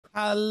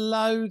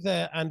Hello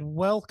there, and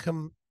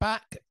welcome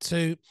back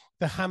to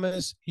the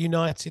Hammers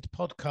United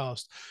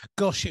podcast.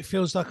 Gosh, it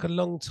feels like a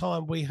long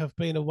time we have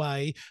been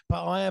away,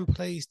 but I am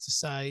pleased to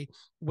say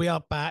we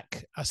are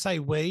back. I say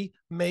we,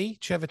 me,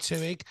 Trevor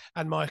Tuig,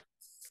 and my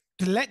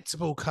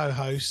delectable co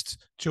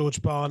host,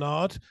 George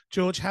Barnard.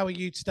 George, how are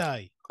you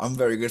today? I'm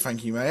very good,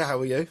 thank you, mate.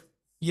 How are you?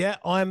 Yeah,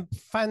 I'm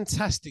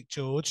fantastic,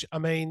 George. I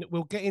mean,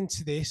 we'll get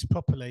into this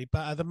properly,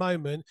 but at the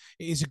moment,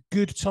 it is a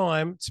good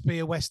time to be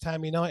a West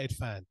Ham United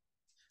fan.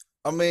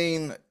 I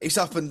mean, it's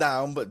up and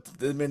down, but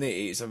the minute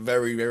it's a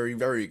very, very,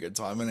 very good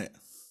time, isn't it?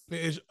 It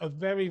is a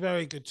very,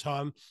 very good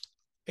time.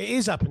 It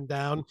is up and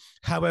down.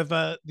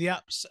 However, the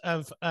ups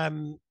of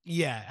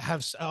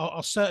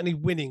are certainly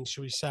winning,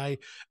 shall we say,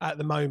 at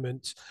the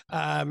moment.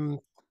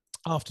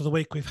 After the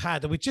week we've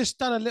had, and we've just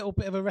done a little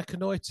bit of a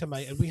reconnoiter,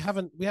 mate, and we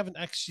haven't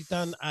actually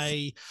done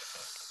a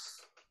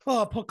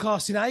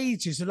podcast in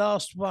ages. The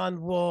last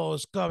one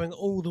was going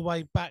all the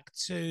way back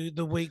to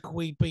the week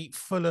we beat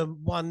Fulham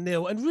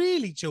 1-0. And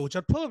really, George,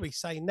 I'd probably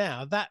say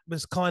now that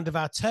was kind of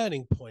our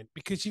turning point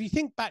because if you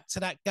think back to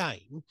that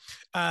game,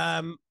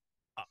 um,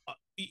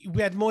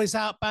 we had Moyes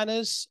out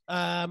banners,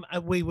 and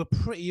we were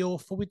pretty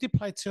awful. We did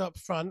play two up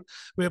front.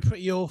 We were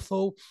pretty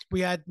awful.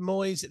 We had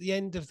Moyes at the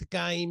end of the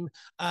game,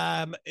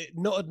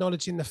 not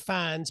acknowledging the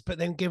fans, but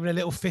then giving a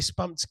little fist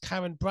bump to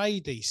Karen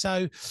Brady.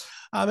 So,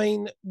 I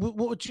mean, what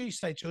would you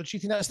say, George? Do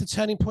you think that's the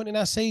turning point in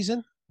our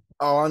season?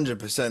 Oh,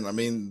 100%. I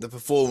mean, the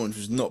performance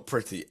was not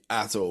pretty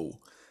at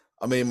all.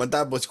 I mean, my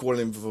dad was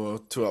calling for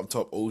two up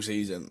top all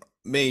season.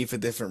 Me, for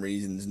different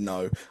reasons,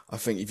 no. I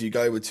think if you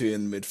go with two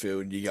in the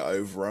midfield, you get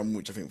overrun,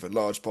 which I think for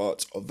large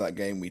parts of that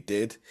game we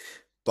did.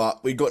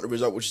 But we got the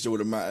result, which is all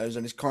that matters,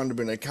 and it's kind of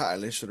been a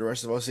catalyst for the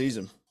rest of our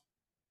season.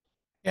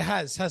 It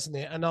has, hasn't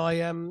it?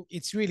 And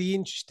it's really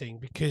interesting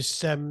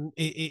because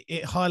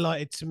it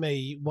highlighted to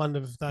me one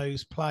of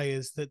those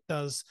players that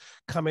does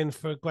come in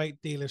for a great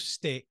deal of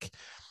stick,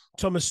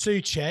 Thomas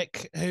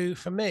Soucek, who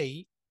for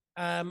me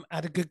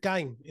had a good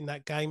game in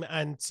that game,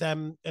 and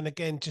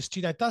again, just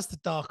does the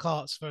dark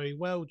arts very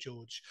well,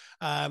 George.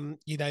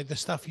 The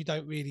stuff you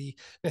don't really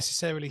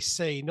necessarily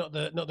see, not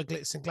the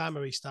glitz and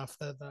glamoury stuff,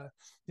 the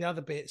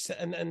other bits,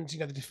 and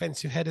the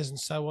defensive headers and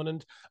so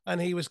on,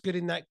 and he was good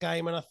in that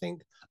game, and I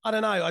think I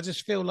don't know, I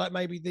just feel like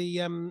maybe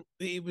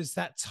it was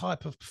that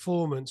type of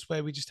performance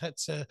where we just had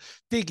to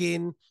dig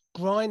in,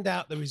 grind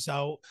out the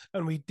result,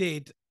 and we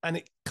did, and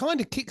it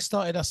kind of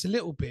kick-started us a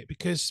little bit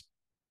because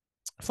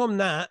from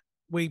that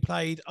we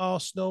played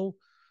Arsenal,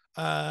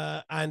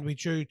 and we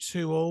drew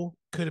 2-2.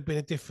 Could have been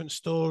a different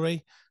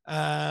story.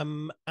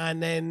 And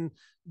then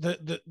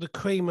the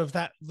cream of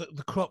that,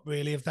 the crop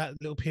really of that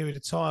little period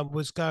of time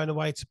was going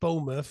away to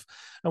Bournemouth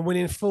and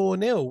winning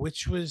 4-0,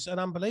 which was an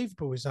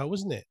unbelievable result,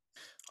 wasn't it?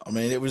 I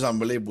mean, it was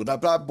unbelievable.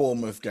 That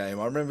Bournemouth game,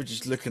 I remember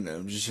just looking at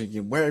them, just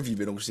thinking, where have you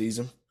been all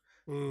season?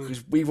 Mm.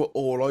 Because we were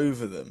all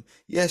over them.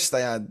 Yes,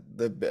 they had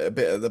a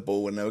bit of the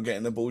ball and they were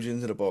getting the balls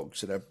into the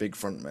box, so they're big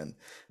front men.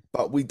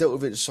 But we dealt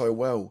with it so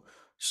well.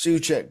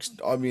 Suchek,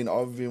 I mean,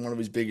 I've been one of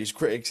his biggest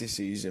critics this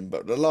season,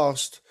 but the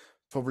last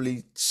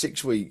probably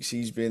 6 weeks,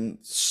 he's been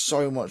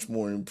so much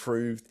more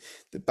improved.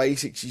 The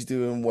basics he's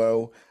doing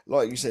well.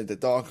 Like you said, the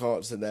dark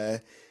arts are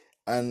there.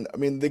 And I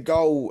mean, the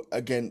goal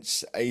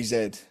against AZ,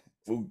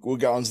 we'll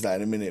get onto that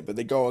in a minute, but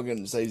the goal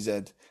against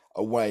AZ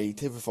away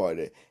typified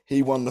it.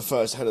 He won the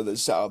first header that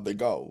set up the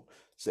goal.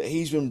 So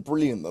he's been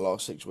brilliant the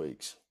last 6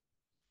 weeks.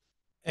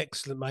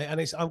 Excellent, mate.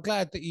 And I'm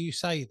glad that you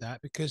say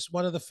that because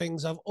one of the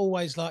things I've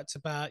always liked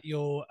about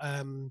your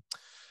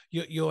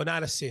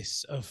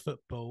analysis of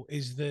football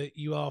is that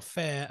you are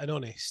fair and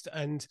honest.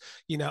 And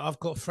I've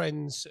got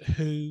friends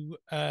who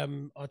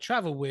I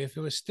travel with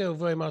who are still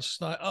very much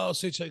like, "Oh,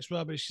 Suchek's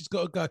rubbish. He's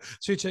got to go.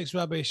 Suchek's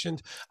rubbish."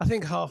 And I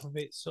think half of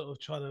it's sort of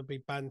trying to be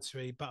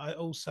bantery, but I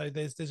also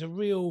there's just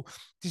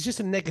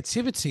a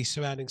negativity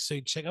surrounding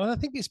Suchek, and I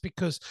think it's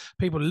because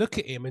people look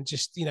at him and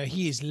just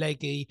he is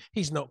leggy.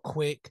 He's not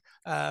quick.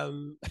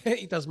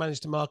 He does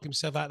manage to mark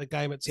himself out of the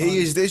game at He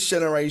is times. this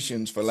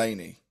generation's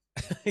Fellaini.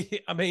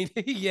 I mean,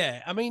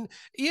 yeah. I mean,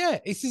 yeah.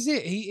 This is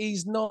it.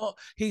 He's not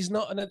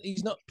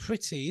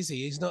pretty, is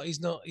he? He's not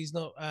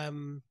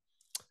an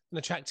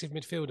attractive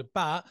midfielder.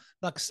 But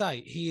like I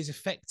say, he is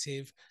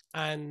effective.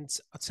 And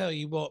I tell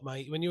you what,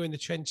 mate, when you're in the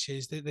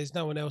trenches, there's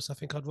no one else I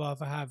think I'd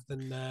rather have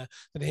than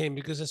him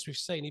because as we've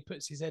seen, he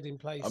puts his head in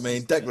I mean,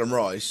 places that Declan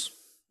Rice.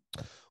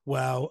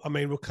 well, I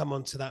mean, we'll come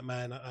on to that,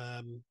 man.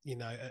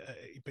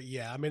 But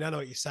yeah, I mean, I know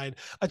what you're saying.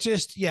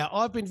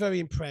 I've been very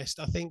impressed.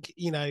 I think,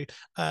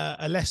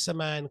 a lesser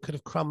man could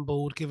have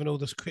crumbled given all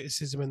this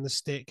criticism and the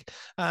stick.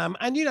 I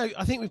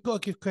think we've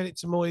got to give credit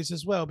to Moyes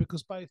as well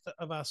because both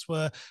of us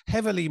were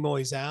heavily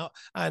Moyes out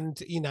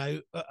and,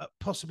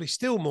 possibly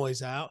still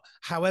Moyes out.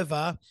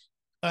 However,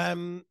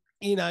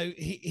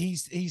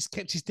 he's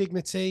kept his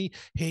dignity.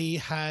 He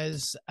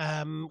has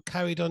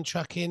carried on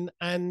trucking,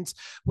 and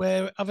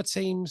where other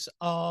teams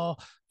are,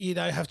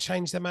 have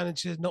changed their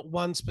manager not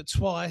once but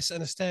twice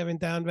and are staring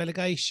down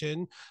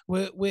relegation,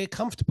 we're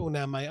comfortable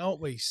now, mate,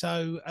 aren't we?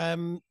 So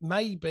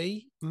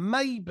maybe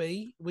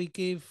we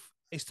give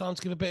it's time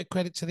to give a bit of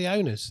credit to the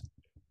owners.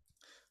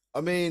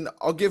 I mean,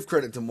 I'll give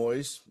credit to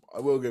Moyes. I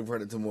will give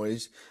credit to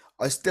Moyes.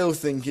 I still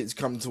think it's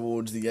come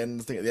towards the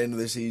end. I think at the end of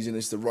the season,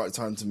 it's the right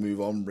time to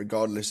move on,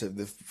 regardless of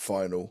the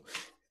final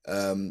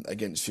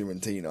against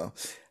Fiorentina.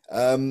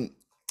 Um,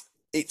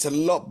 it's a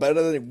lot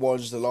better than it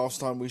was the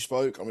last time we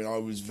spoke. I mean, I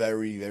was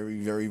very, very,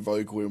 very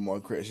vocal in my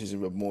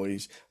criticism of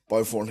Moyes,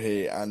 both on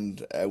here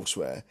and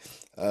elsewhere,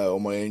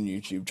 on my own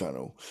YouTube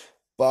channel.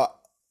 But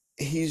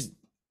he's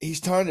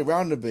turned it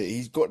around a bit.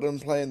 He's got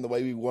them playing the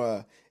way we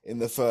were in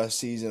the first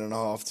season and a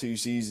half, 2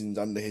 seasons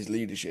under his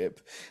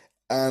leadership.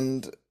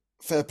 And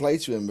fair play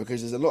to him, because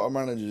there's a lot of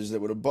managers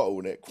that would have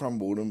bottled it,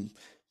 crumbled, and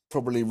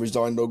probably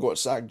resigned or got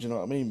sacked. Do you know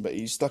what I mean? But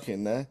he's stuck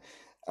in there,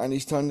 and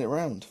he's turned it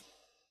around.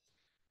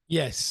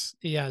 Yes,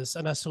 he has,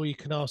 and that's all you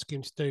can ask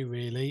him to do.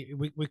 Really,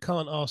 we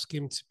can't ask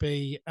him to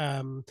be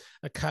a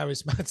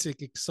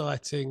charismatic,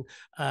 exciting,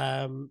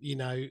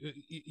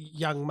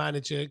 young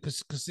manager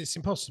because it's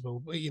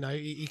impossible. You know,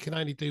 he can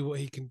only do what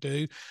he can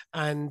do,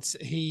 and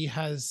he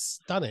has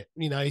done it.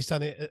 You know, he's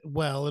done it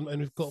well, and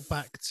we've got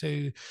back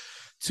to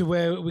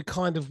where we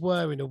kind of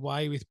were in a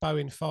way, with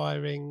Bowen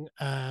firing,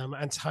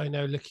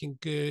 Antonio looking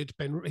good.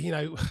 Ben,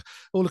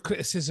 all the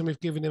criticism we've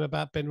given him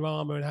about Ben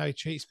Rama and how he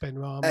treats Ben Hey,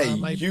 Rama.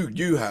 Maybe you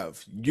well,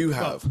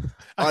 have.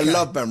 I okay.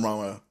 love Ben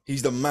Rama.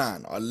 He's the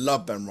man. I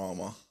love Ben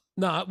Rama.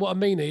 No, what I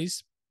mean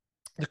is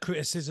the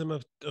criticism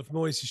of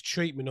Moyes'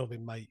 treatment of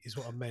him, mate, is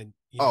what I meant.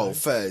 You Oh, know.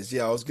 Fairs.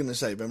 Yeah, I was gonna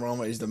say Ben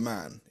Rama is the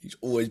man. He's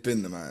always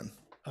been the man.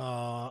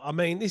 I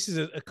mean, this is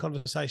a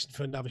conversation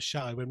for another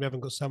show when we haven't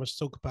got so much to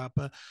talk about.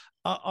 But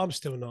I'm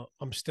still not.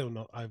 I'm still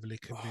not overly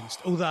convinced.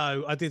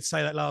 Although I did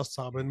say that last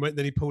time, and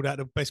then he pulled out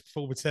the best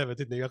performance ever,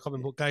 didn't he? I can't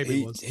remember what game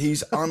it was.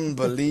 He's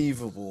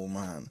unbelievable,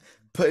 man.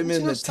 Put him What's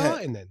he in the not ten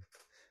starting then?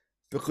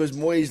 because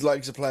Moyes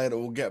likes a player that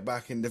will get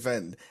back and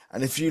defend.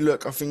 And if you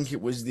look, I think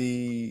it was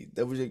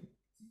there was a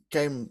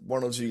game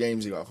 1 or 2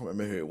 games ago. I can't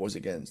remember who it was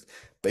against,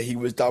 but he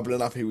was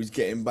doubling up. He was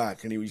getting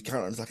back, and he was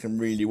counter attacking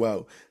really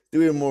well.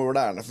 Doing more of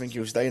that, and I think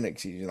he'll stay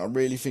next season. I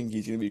really think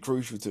he's going to be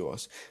crucial to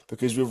us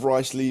because with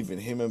Rice leaving,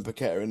 him and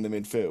Paqueta in the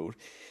midfield.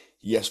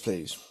 Yes,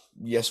 please.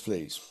 Yes,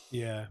 please.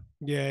 Yeah,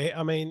 yeah.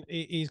 I mean,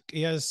 he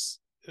has,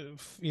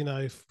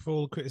 for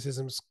all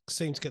criticisms,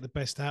 seemed to get the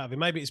best out of him.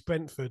 Maybe it's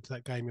Brentford,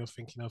 that game you're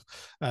thinking of,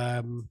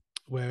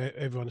 where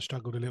everyone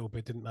struggled a little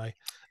bit, didn't they?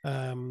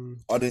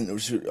 I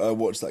didn't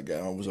watch that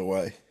game. I was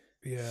away,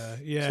 Yeah,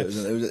 so yeah.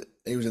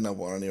 it was another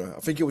one anyway. I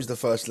think it was the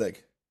first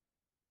leg.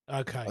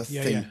 Okay, I yeah,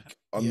 yeah, think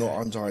I'm yeah.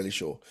 not entirely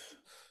sure.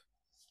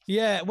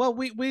 Yeah, well,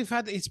 we've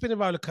had it's been a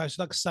roller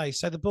coaster, like I say.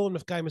 So the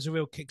Bournemouth game was a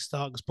real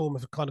kickstart because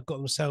Bournemouth have kind of got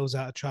themselves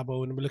out of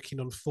trouble and we're looking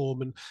on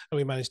form, and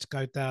we managed to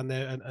go down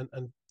there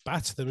and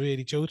batter them,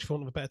 really, George, for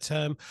want of a better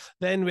term.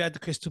 Then we had the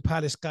Crystal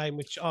Palace game,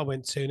 which I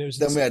went to, and it was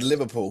Then we had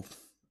Liverpool.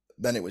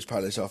 Then it was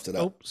Palace after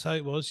that. oh, so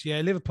it was,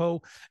 yeah,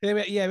 Liverpool. And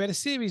then we had a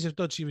series of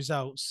dodgy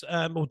results,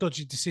 or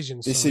dodgy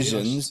decisions, sorry,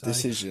 I should say.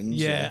 Decisions.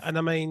 Yeah. Yeah, and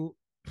I mean,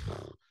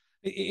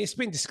 it's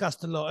been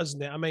discussed a lot,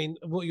 hasn't it? I mean,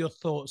 what are your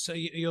thoughts? Are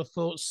your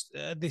thoughts?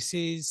 This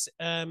is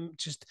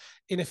just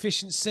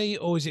inefficiency,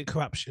 or is it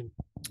corruption?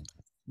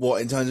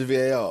 What in terms of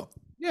VAR?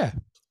 Yeah.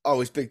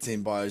 Oh, it's big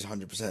team buyers,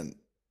 100%.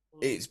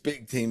 It's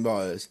big team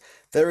buyers.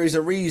 There is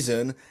a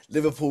reason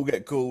Liverpool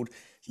get called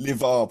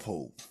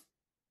Liverpool.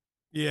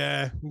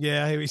 Yeah,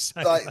 yeah, I hear you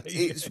say Like that.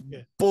 it's Yeah,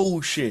 yeah.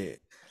 bullshit.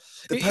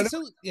 The It's penalty,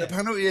 all, the yeah.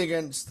 penalty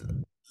against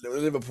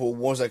Liverpool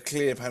was a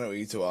clear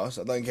penalty to us.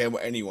 I don't care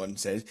what anyone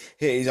says.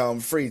 Hit his arm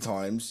 3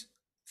 times,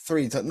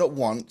 3 times, not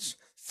once,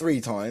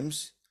 3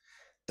 times.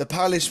 The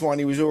Palace one,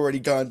 he was already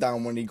going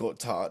down when he got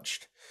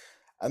touched,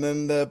 and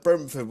then the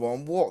Brentford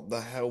one. What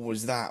the hell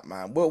was that,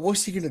 man?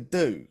 What's he gonna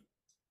do?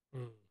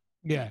 Mm.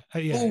 Yeah,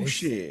 yeah. It's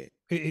Bullshit.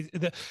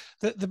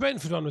 the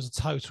Brentford one was a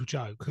total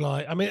joke.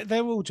 Like, I mean,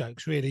 they're all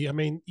jokes, really. I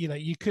mean,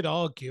 you could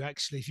argue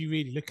actually, if you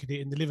really look at it,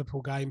 in the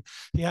Liverpool game,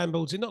 he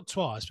handballs it not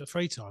twice but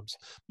 3 times.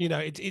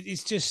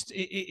 It's just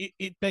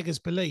it beggars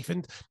belief,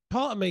 and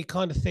part of me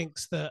kind of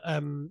thinks that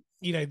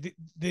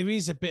there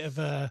is a bit of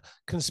a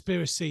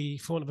conspiracy,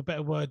 for want of a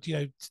better word,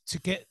 to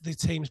get the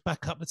teams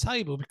back up the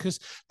table because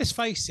let's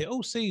face it,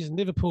 all season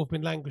Liverpool have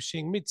been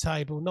languishing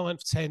mid-table,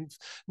 ninth, 10th,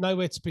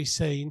 nowhere to be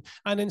seen,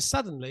 and then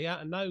suddenly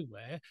out of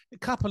nowhere, a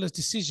couple of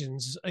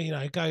decisions,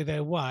 go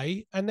their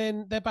way, and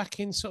then they're back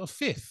in sort of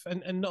fifth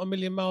and not a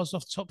million miles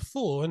off top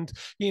four. And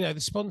the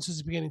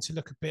sponsors are beginning to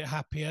look a bit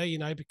happier,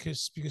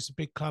 because the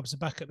big clubs are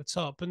back at the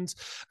top. And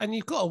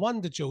you've got to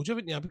wonder, George,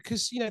 haven't you?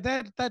 Because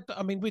they're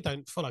I mean, we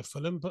don't follow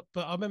Fulham, but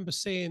I remember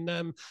seeing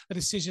a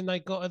decision they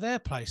got at their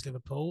place,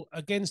 Liverpool,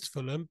 against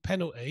Fulham,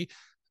 penalty.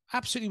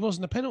 Absolutely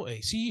wasn't a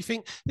penalty. So you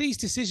think these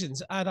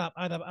decisions add up,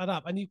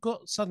 and you've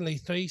got suddenly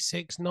 3,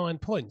 6, 9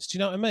 points. Do you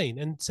know what I mean?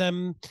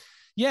 And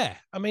yeah,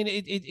 I mean,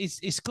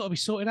 it's got to be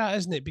sorted out,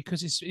 isn't it?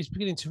 Because it's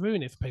beginning to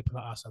ruin it for people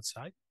like us, I'd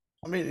say.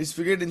 I mean, it's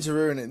beginning to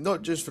ruin it,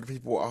 not just for the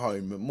people at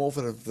home, but more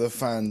for the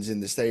fans in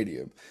the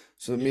stadium.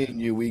 So me Yeah.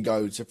 and you, we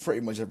go to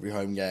pretty much every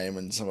home game,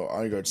 and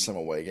I go to some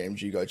away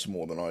games. You go to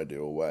more than I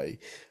do away,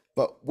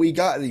 but we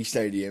go to these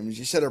stadiums.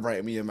 You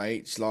celebrate with your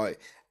mates, like,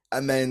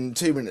 And then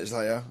 2 minutes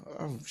later,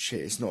 oh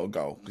shit, it's not a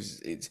goal because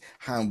it's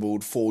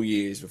handballed 4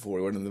 years before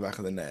it went in the back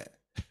of the net.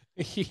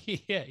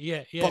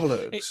 Yeah.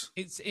 Bollocks.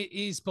 It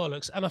is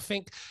bollocks, and I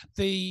think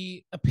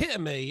the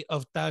epitome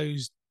of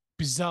those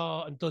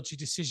bizarre and dodgy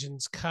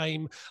decisions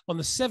came on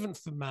the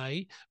 7th of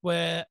May,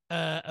 where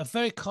a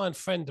very kind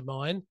friend of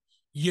mine,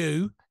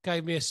 you,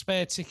 gave me a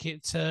spare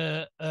ticket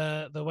to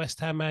the West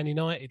Ham Man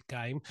United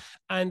game,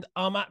 and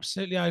I'm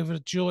absolutely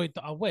overjoyed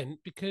that I went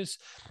because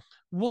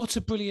what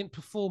a brilliant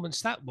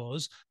performance that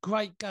was.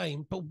 Great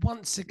game, but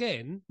once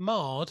again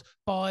marred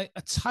by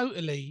a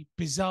totally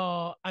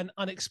bizarre and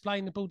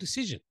unexplainable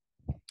decision.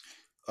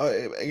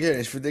 Again,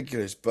 it's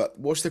ridiculous, but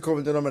what's the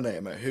common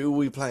denominator, mate? Who are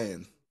we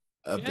playing?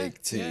 A Yeah, big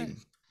yeah, team.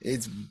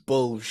 It's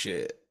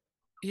bullshit.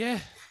 yeah.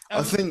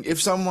 I think if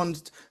someone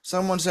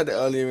said it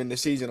earlier in the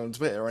season on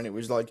Twitter, and it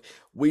was like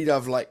we'd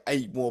have like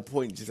 8 more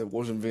points if there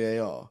wasn't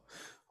VAR.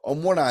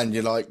 On one hand,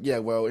 you're like, yeah,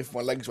 well, if my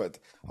legs were,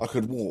 I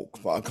could walk,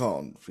 but I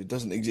can't. It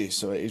doesn't exist,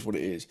 so it is what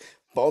it is.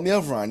 But on the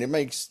other hand,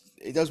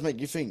 it does make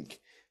you think.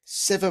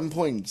 7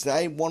 points,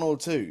 that ain't one or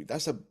two.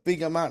 That's a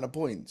big amount of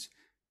points.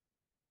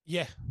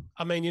 Yeah,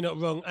 I mean you're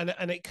not wrong,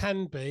 and it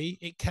can be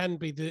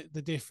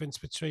the difference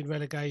between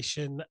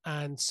relegation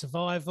and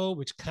survival,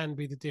 which can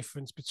be the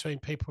difference between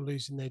people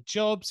losing their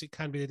jobs. It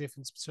can be the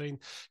difference between,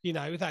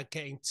 without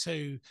getting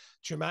too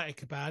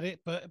dramatic about it,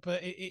 but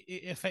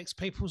it affects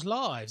people's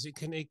lives. It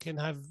can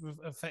have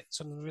effects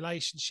on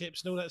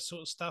relationships and all that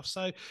sort of stuff.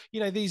 So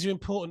these are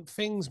important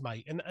things,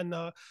 mate, and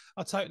I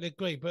totally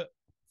agree. But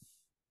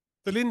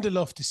the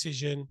Lindelof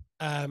decision,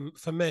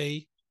 for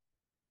me,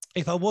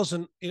 if I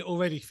wasn't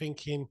already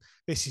thinking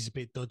this is a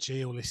bit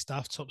dodgy, all this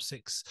stuff, top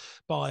six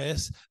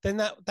bias, then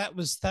that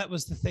was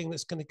the thing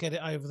that's going to get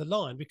it over the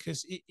line,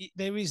 because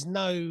there is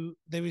no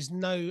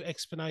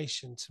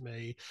explanation to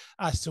me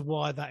as to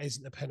why that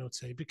isn't a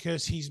penalty,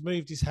 because he's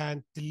moved his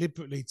hand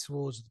deliberately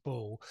towards the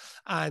ball,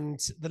 and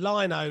the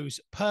lino's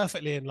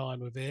perfectly in line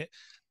with it.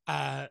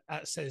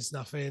 That says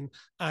nothing,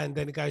 and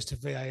then it goes to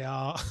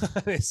VAR,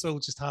 and it's all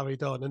just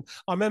hurried on. And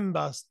I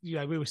remember,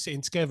 we were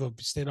sitting together,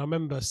 obviously, and I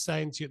remember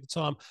saying to you at the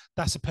time,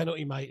 "That's a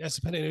penalty, mate. That's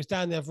a penalty." It was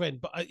down the other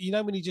end, but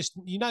when you just,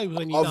 when you I've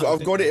know, I've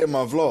don't got you? it in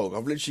my vlog.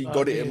 I've literally Oh,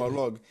 got it in my really?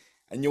 vlog,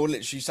 and you're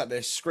literally sat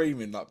there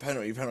screaming like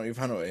penalty, penalty,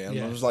 penalty, and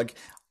I Yeah. was like,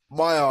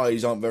 my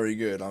eyes aren't very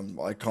good.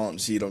 I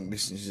can't see long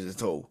distances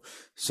at all.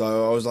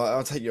 So I was like,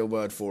 I'll take your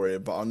word for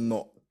it, but I'm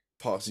not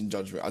passing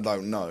judgment. I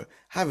don't know.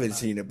 Haven't No.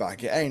 seen it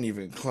back. It ain't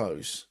even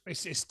close.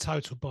 It's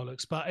total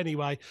bollocks. But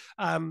anyway,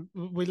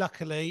 we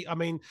luckily, I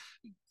mean,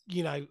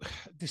 you know,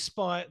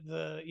 despite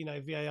the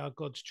VAR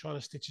gods trying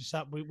to stitch us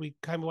up, we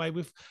came away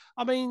with.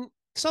 I mean,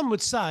 some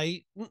would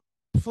say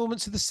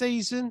performance of the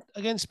season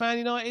against Man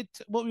United.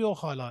 What were your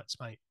highlights,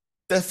 mate?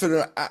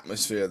 Definite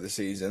atmosphere of the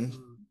season.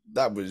 Mm.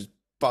 That was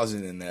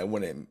buzzing in there,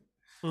 wasn't it?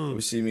 Mm,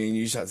 Obviously, me and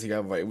you sat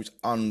together. It was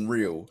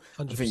unreal.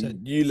 I think 100%.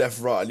 you left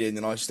right at the end,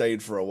 and I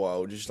stayed for a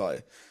while, just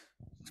like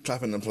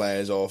clapping the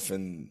players off.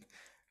 And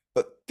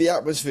but the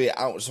atmosphere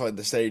outside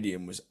the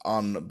stadium was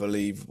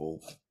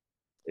unbelievable.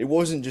 It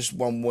wasn't just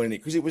one winning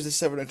because it was a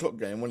 7 o'clock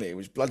game, wasn't it? It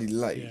was bloody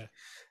late,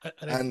 Yeah.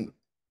 And and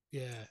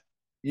yeah.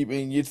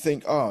 you'd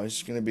think, oh,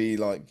 it's going to be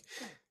like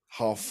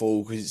half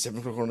full because it's 7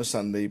 o'clock on a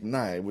Sunday. But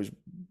no,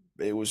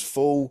 it was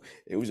full.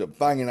 It was a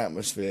banging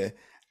atmosphere,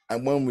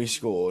 and when we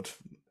scored,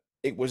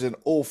 it was an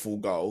awful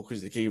goal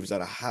because the keepers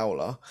had a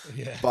howler,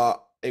 Yeah.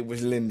 but it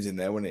was limbs in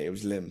there, wasn't it? It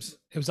was limbs.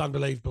 It was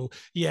unbelievable.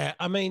 Yeah.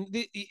 I mean,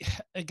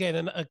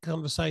 again, a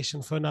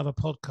conversation for another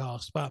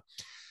podcast, but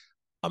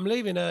I'm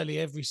leaving early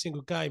every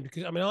single game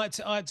because I mean I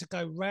had to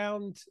go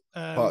round.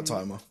 Part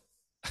timer.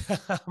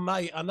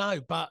 Mate, I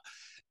know, but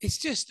it's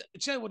just,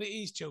 do you know what it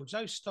is, George?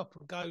 Those stop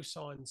and go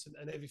signs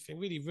and everything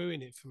really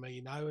ruin it for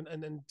me,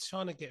 and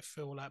trying to get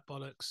through all that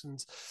bollocks.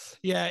 And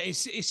yeah,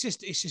 it's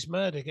just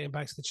murder getting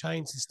back to the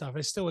chains and stuff.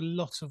 There's still a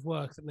lot of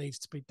work that needs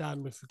to be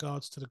done with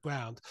regards to the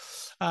ground.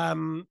 I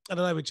know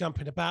we're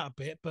jumping about a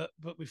bit, but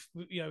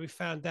we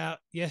found out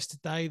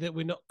yesterday that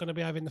we're not going to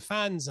be having the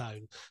fan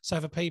zone.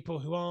 So for people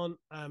who aren't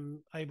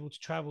able to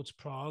travel to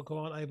Prague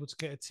or aren't able to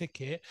get a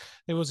ticket,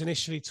 there was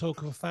initially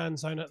talk of a fan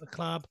zone at the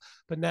club,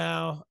 but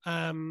now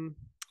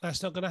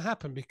that's not going to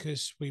happen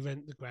because we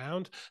rent the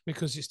ground,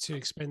 because it's too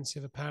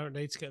expensive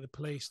apparently to get the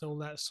police and all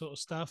that sort of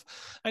stuff.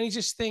 And you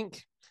just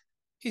think,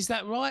 is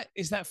that right?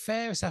 Is that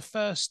fair? It's our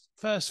first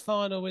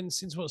final in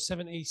since what,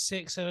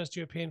 76, first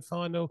European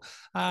final,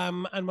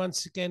 and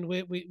once again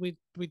we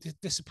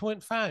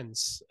disappoint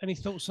fans. Any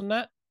thoughts on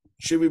that?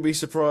 Should we be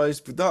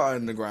surprised with that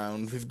on the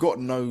ground? We've got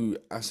no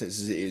assets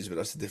as it is, but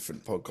that's a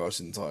different podcast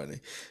entirely.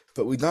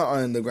 But we don't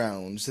own the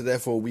ground, so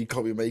therefore we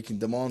can't be making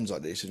demands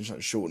like this in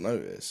such short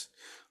notice.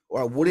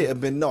 Well, would it Mm.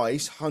 have been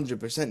nice?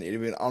 100%. It'd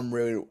have been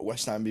unreal.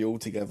 West Ham be all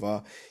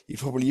together. You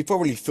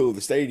probably fill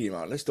the stadium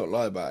out. Let's not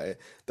lie about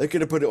it. They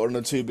could have put it on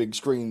the two big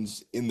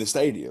screens in the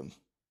stadium.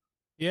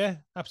 Yeah,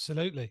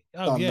 absolutely.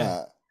 Oh Done yeah,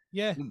 that.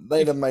 yeah.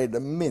 They'd If have made a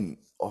mint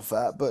off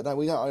that. But no,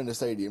 we don't own the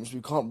stadiums.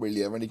 We can't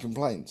really have any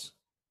complaints.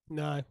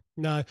 no,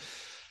 no.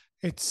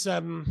 It's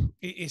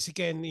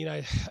again,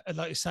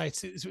 like you say,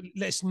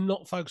 let's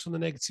not focus on the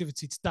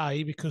negativity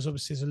today because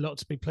obviously there's a lot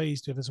to be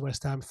pleased with as a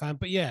West Ham fan.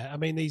 But yeah, I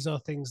mean, these are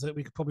things that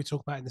we could probably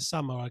talk about in the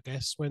summer, I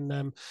guess, when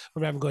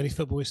we haven't got any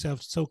football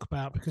ourselves to talk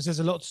about, because there's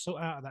a lot to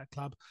sort out of that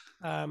club,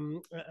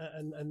 and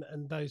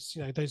those,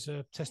 those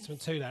are testament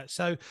to that.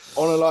 So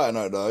On a lighter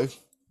note, though,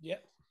 yeah,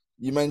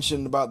 you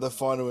mentioned about the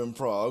final in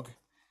Prague.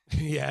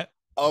 yeah.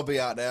 I'll be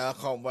out there. I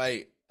can't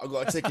wait. I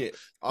got a ticket.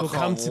 I We'll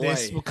come can't to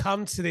this. wait. We'll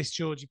come to this,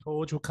 Georgie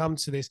Porge. We'll come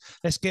to this.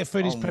 Let's get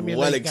through these I'm Premier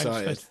well League games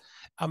excited. first.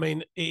 I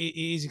mean, it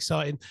is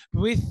exciting.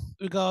 With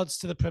regards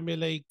to the Premier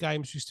League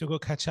games, we still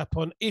got to catch up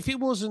on. If it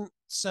wasn't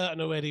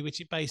certain already,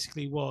 which it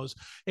basically was,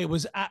 it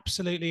was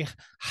absolutely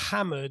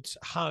hammered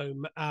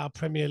home our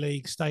Premier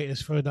League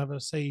status for another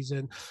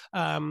season.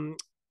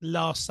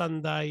 Last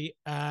Sunday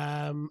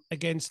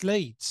against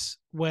Leeds,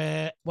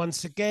 where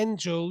once again,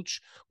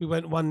 George, we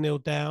went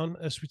 1-0 down,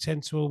 as we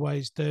tend to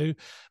always do.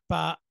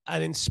 But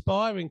an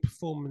inspiring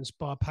performance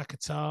by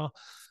Paquetá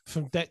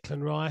from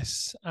Declan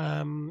Rice,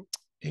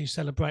 who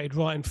celebrated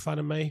right in front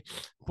of me,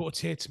 brought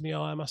a tear to my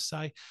eye, I must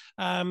say.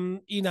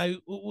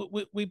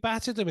 We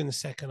battered them in the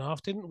second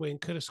half, didn't we? And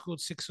could have scored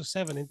 6 or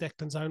 7 in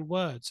Declan's own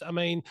words. I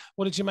mean,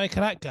 what did you make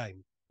of that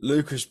game?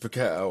 Lucas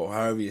Paqueta, or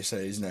however you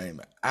say his name,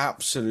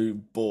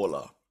 absolute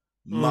baller.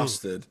 Mm.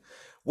 Mustard.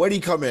 When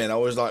he come in, I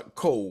was like,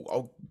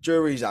 cool.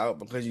 Jury's out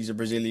because he's a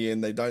Brazilian.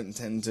 They don't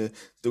tend to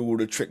do all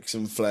the tricks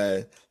and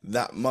flair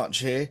that much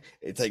here.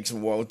 It takes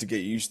him a while to get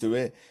used to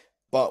it.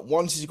 But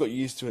once he's got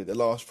used to it, the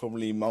last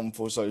probably month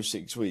or so,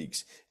 6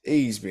 weeks,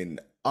 he's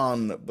been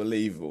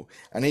unbelievable.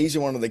 And he's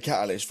one of the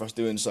catalysts for us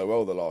doing so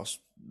well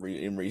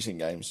in recent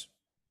games.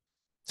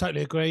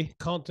 Totally agree.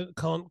 Can't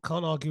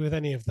argue with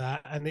any of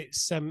that. And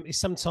it's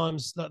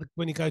sometimes like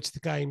when you go to the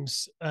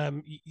games,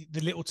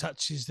 the little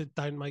touches that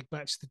don't make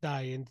match the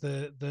day, and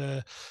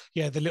the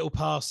little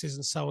passes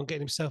and so on,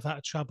 getting himself out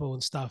of trouble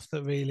and stuff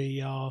that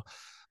really are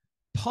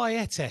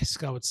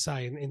Payet-esque, I would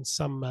say, in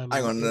some.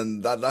 Hang on,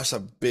 and that's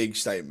a big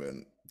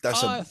statement.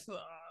 That's a. I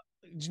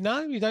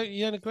no, you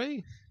don't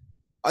agree?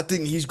 I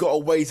think he's got a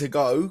way to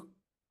go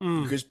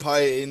Mm. because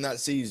Payet in that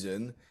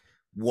season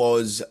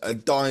was a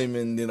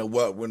diamond in a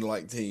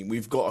workman-like team.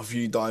 We've got a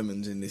few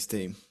diamonds in this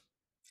team.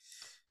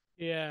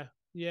 Yeah,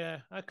 yeah,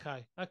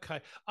 okay.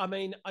 I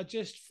mean, I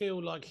just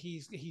feel like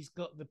he's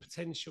got the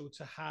potential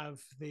to have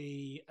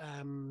the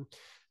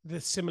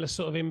similar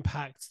sort of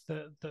impact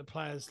that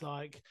players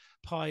like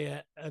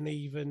Payet and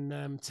even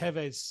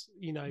Tevez,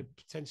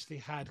 potentially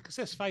had. Because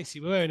let's face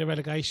it, we're in a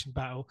relegation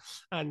battle,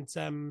 and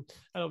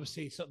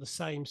obviously sort of the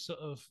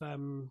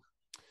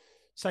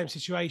same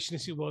situation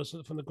as it was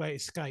from the Great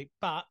Escape.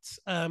 But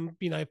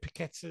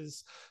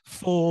Paqueta's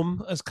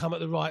form has come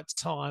at the right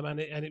time, and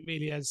it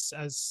really has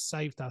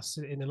saved us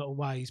in a lot of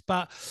ways.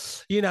 But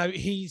I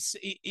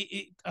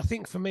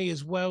think for me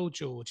as well,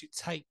 George, it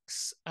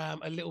takes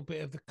a little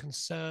bit of the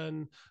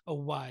concern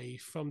away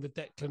from the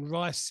Declan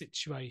Rice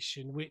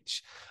situation,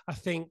 which I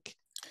think.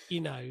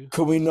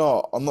 Can we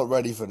not? I'm not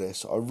ready for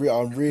this. I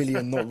really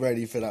am not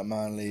ready for that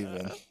man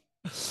leaving.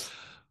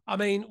 I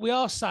mean, we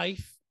are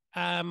safe.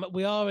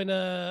 We are in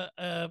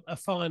a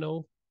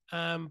final,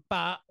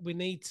 but we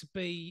need to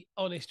be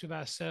honest with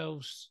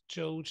ourselves,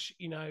 George.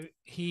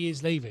 He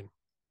is leaving.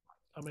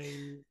 I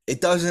mean, It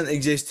doesn't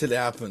exist till it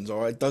happens,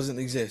 all right? It doesn't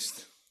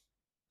exist.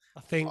 I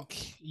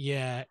think,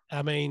 yeah.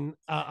 I mean,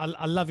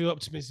 I love your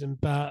optimism,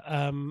 but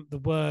the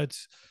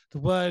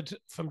word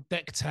from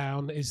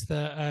Decktown is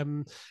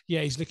that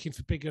he's looking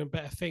for bigger and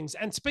better things.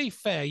 And to be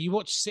fair, you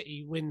watch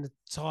City win the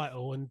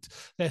title and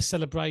their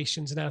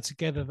celebrations and how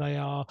together they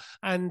are,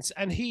 and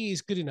he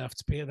is good enough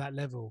to be at that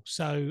level.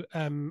 So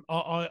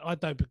I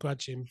don't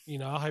begrudge him.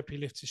 I hope he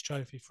lifts his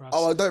trophy for us.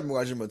 Oh, I don't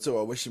begrudge him at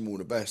all. I wish him all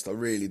the best. I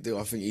really do.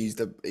 I think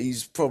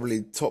he's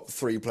probably top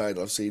 3 player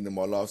that I've seen in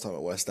my lifetime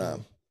at West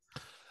Ham.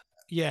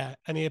 Yeah,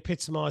 and he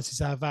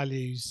epitomises our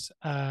values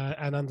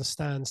and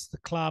understands the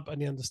club,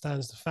 and he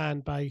understands the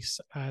fan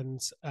base,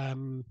 and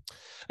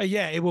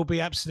it will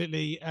be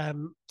absolutely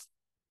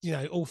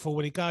awful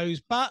when he goes.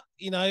 But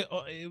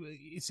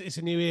it's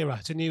a new era.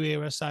 It's a new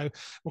era, so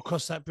we'll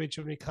cross that bridge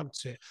when we come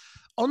to it.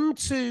 On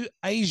to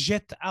AZ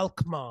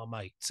Alkmaar,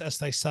 mate, as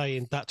they say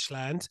in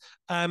Dutchland.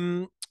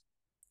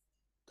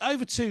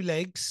 Over 2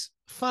 legs,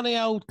 funny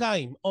old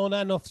game on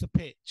and off the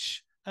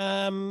pitch.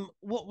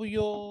 What were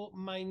your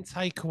main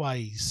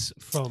takeaways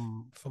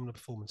from the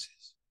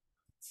performances?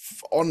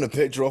 On the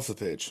pitch or off the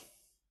pitch?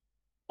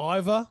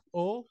 Either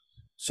or.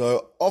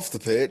 So off the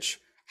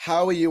pitch,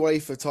 how are you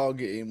UEFA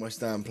targeting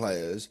West Ham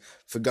players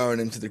for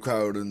going into the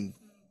crowd and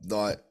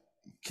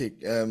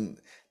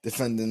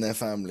defending their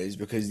families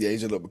because the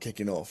age of lot were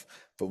kicking off?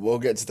 But we'll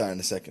get to that in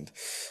a second.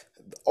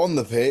 On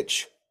the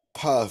pitch,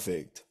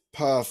 perfect.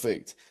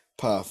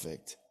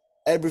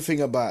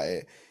 Everything about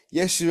it.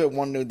 Yes, you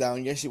went 1-0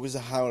 down. Yes, it was a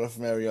howler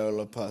from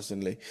Areola,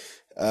 personally.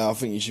 I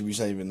think you should be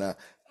saving that.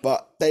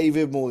 But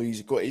David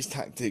Moyes got his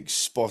tactics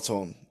spot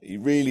on. He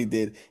really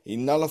did. He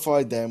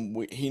nullified them.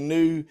 He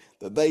knew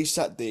that they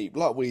sat deep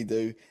like we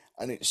do,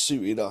 and it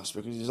suited us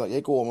because he's like,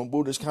 yeah, go on,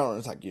 we'll just counter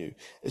attack you.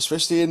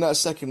 Especially in that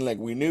second leg,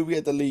 we knew we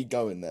had the lead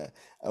going there,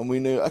 and we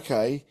knew,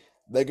 okay,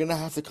 they're gonna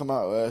have to come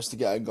out at us to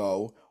get a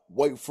goal,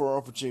 wait for our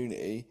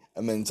opportunity,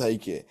 and then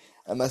take it.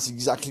 And that's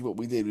exactly what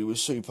we did. We were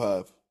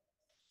superb.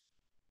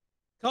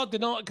 Can't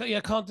deny, yeah,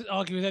 can't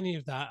argue with any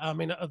of that. I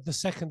mean, of the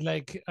second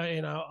leg, I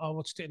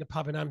watched it in a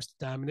pub in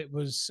Amsterdam, and it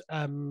was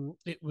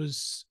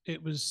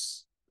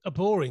a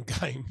boring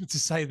game to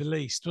say the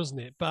least,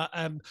 wasn't it? But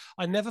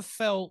I never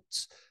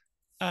felt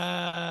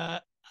uh,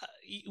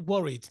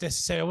 worried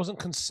necessarily. I wasn't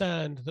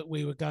concerned that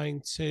we were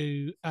going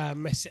to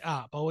mess it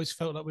up. I always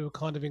felt like we were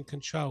kind of in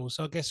control.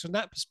 So I guess from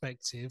that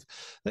perspective,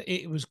 that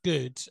it was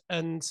good.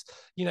 And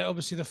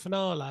obviously the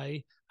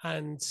finale.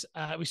 And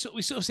we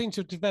sort of seem to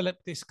have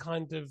developed this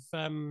kind of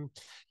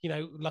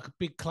like a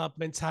big club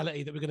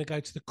mentality that we're going to go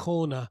to the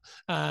corner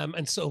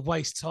and sort of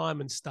waste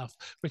time and stuff,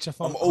 which I I'm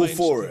find all quite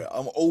for interesting. it.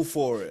 I'm all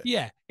for it.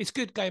 Yeah, it's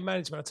good game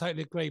management. I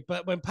totally agree.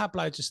 But when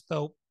Pablo just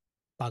thought,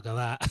 bugger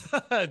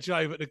that,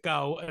 drove at the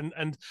goal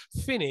and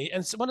Finney.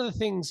 And so one of the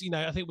things,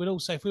 I think we'd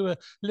also, if we were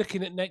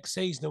looking at next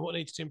season and what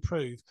needs to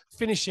improve,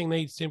 finishing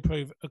needs to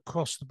improve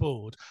across the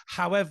board.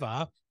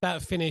 However,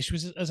 that finish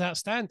was as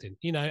outstanding,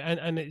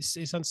 and it's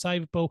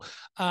unsavable.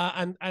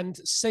 And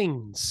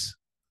scenes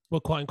were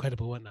quite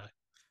incredible, weren't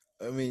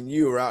they? I mean,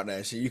 you were out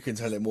there, so you can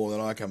tell it more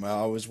than I can.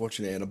 I was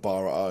watching it in a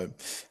bar at home,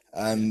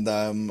 Yeah. and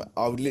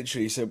I would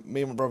literally. So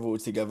me and my brother were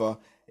together.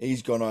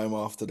 He's gone home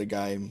after the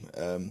game,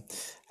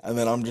 and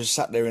then I'm just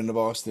sat there in the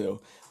bar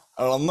still,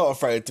 and I'm not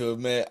afraid to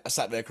admit I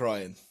sat there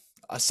crying.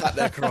 I sat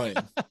there crying.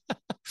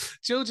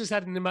 George has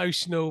had an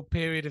emotional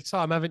period of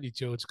time, haven't you,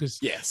 George? Because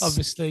Yes,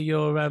 obviously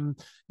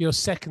your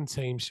second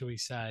team, shall we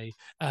say,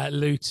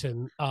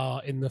 Luton,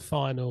 are in the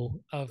final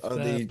of on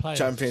the the playoffs.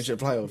 championship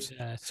playoffs.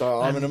 Yeah,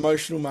 So I'm an and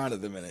emotional man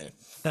at the minute.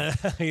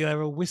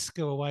 they're a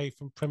whisker away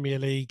from Premier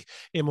League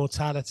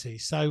immortality.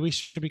 So we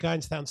should be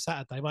going to that on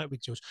Saturday, won't we,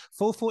 George?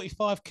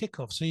 4:45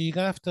 kickoff. So you're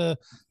gonna have to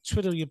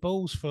twiddle your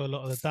balls for a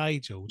lot of the day,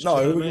 George. Do you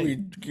No, know we're what I gonna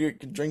mean? be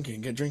get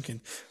drinking, get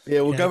drinking.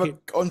 Yeah, we'll Yeah,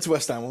 go on to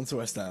West Ham, on to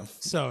West Ham.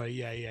 sorry,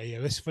 yeah.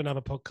 This is for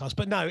another podcast.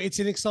 But no, it's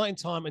an exciting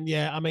time. And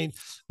yeah, I mean,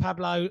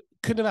 Pablo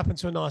couldn't have happened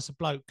to a nicer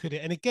bloke, could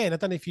it? And again, I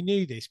don't know if you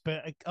knew this,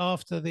 but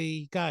after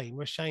the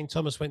game, Shane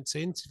Thomas went to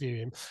interview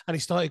him and he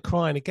started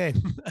crying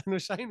again.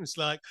 And Shane was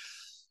like,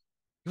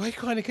 why are you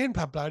crying again,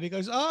 Pablo? And he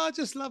goes, oh, I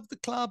just love the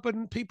club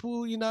and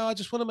people, I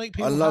just want to make I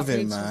people love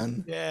happy. him, And so,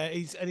 man. yeah,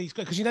 he's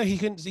because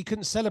he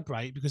couldn't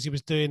celebrate because he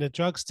was doing a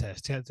drugs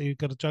test. He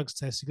got a drugs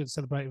test. He couldn't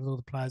celebrate with all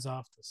the players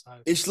after. So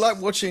It's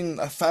like watching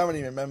a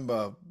family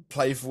member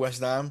play for West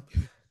Ham.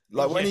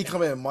 Like when he yeah,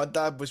 come in, my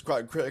dad was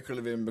quite critical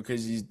of him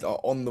because he's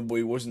on the ball,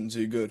 he wasn't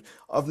too good.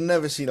 I've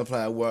never seen a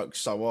player work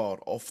so hard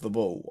off the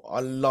ball. I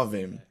love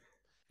him.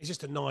 he's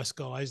just a nice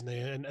guy, isn't he?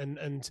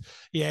 And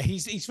yeah,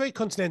 he's very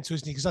continental,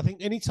 isn't he? Because I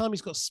think anytime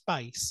he's got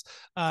space,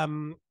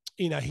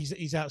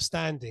 he's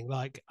outstanding.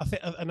 Like I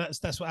think, and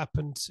that's what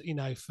happened,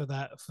 for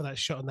that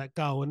shot and that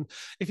goal. And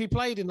if he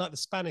played in like the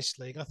Spanish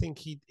league, I think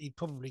he'd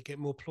probably get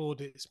more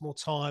plaudits, more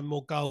time,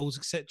 more goals,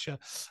 etc.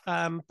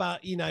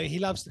 But he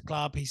loves the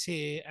club. He's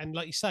here, and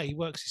like you say, he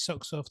works his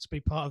socks off to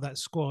be part of that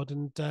squad,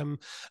 and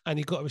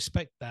you've got to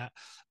respect that.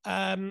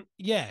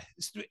 Yeah,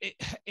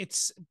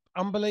 it's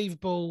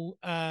unbelievable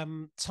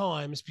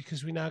times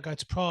because we now go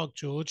to Prague,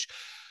 George.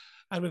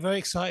 And we're very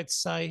excited to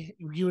say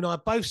you and I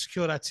both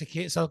secured our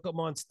tickets. I've got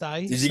mine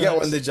today. Did you So get one,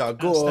 that's did you?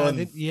 Go on.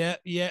 outstanding.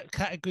 Yeah.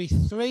 Category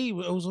 3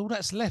 was all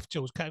that's left,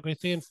 George. Category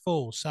 3 and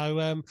 4. So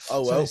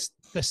Oh so well.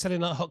 they're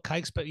selling like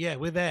hotcakes. But yeah,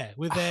 we're there.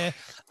 We're there.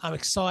 I'm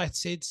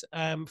excited.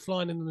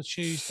 Flying in on the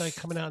Tuesday,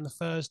 coming out on the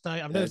Thursday.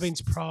 I've never been Yes.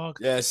 to Prague.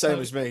 Yeah, same So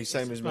as me, it's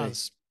same a as me.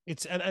 buzz.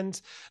 It's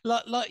and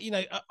like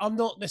I'm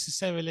not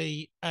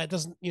necessarily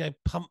doesn't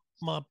pump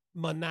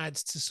my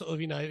nads to sort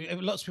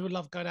of lots of people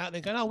love going out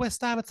there going, oh,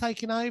 West Ham are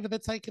taking over, they're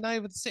taking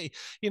over the city,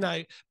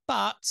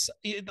 but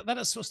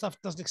that sort of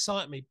stuff doesn't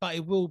excite me. But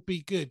it will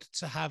be good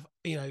to have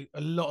a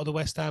lot of the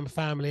West Ham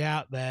family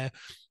out there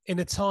in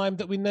a time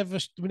that we never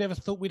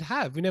thought we'd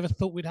have. We never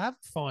thought we'd have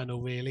a final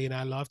really in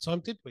our lifetime,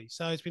 did we?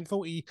 So it's been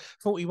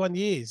 41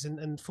 years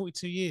and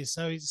 42 years.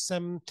 So it's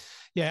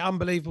yeah,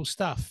 unbelievable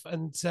stuff.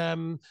 And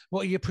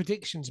what are your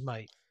predictions,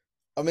 mate?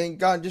 I mean,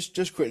 God,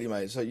 just quickly,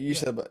 mate. So you Yeah.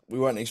 said but we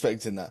weren't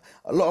expecting that.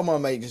 A lot of my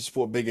mates who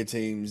support bigger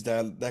teams.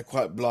 They're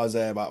quite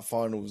blasé about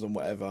finals and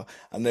whatever,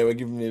 and they were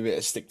giving me a bit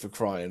of stick for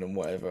crying and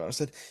whatever. I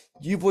said,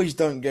 you boys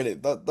don't get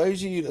it.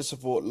 Those of you that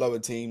support lower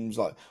teams,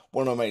 like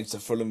one of my mates, is a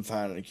Fulham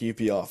fan and a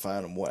QPR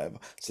fan and whatever,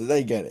 so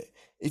they get it.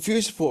 If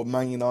you support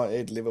Man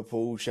United,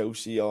 Liverpool,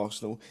 Chelsea,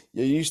 Arsenal,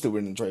 you're used to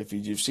winning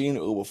trophies. You've seen it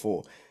all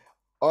before.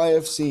 I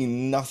have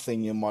seen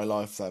nothing in my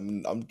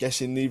lifetime. I'm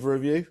guessing neither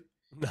of you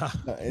No,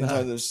 in no.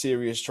 terms of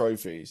serious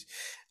trophies.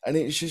 And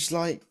it's just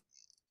like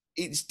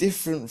it's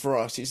different for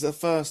us. It's the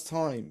first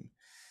time.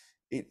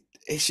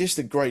 It's just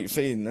a great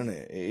feeling, isn't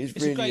it? It's a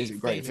really great is a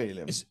great feeling.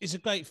 feeling. It's a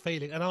great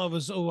feeling, and I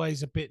was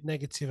always a bit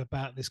negative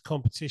about this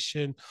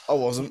competition. I You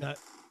wasn't. know,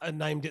 I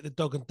named it the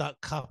Dog and Duck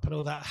Cup and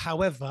all that.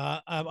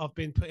 However, I've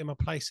been put in my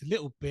place a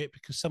little bit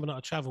because someone that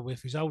I travel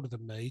with, who's older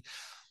than me,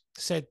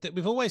 said that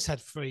we've always had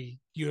three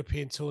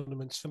European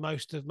tournaments for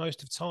most of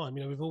time.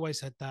 You know, we've always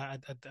had that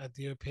at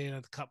the European,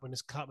 at the Cup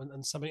Winners' Cup,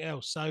 and something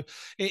else. So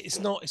it's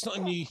not a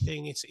new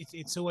thing.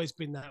 It's always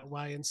been that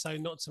way, and so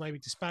not to maybe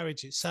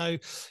disparage it. So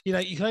you know,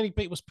 you can only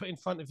beat what's put in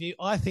front of you.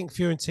 I think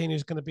Fiorentina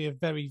is going to be a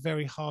very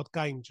very hard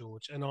game,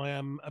 George, and I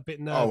am a bit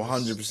Oh,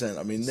 nervous 100%.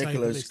 I mean, to say the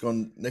least.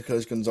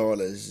 Nicolas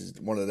Gonzalez is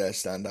one of their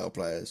standout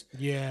players.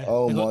 Yeah,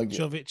 Oh they got my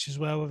God. Jovic as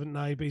well, haven't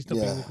they? But he's not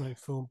been in Yeah. a great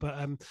form.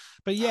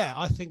 But yeah,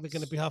 I think they're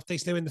going to be half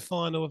decent. They're in the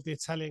final of the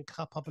Italian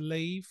Cup, I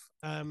believe,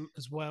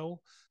 as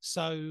well.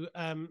 So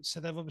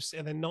they've obviously,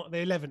 and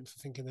they're 11th,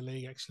 I think, in the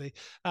league actually.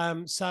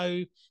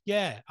 So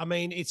yeah, I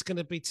mean, it's going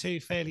to be two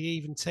fairly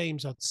even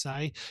teams, I'd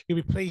say.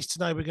 You'll be pleased to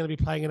know we're going to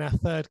be playing in our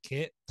third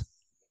kit.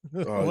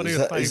 Oh, One of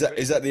your is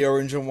favourites. that the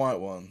orange and white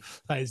one?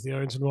 That is the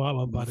orange and white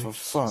one, Oh, buddy. for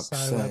fuck's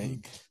So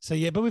sake. so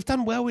yeah, but we've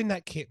done well in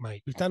that kit,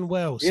 mate. We've done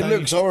well. It So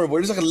looks horrible.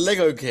 It's like a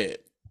Lego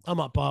kit. I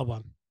might buy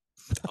one.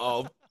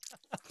 Oh,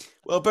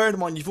 well, bear in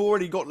mind, you've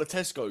already got the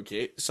Tesco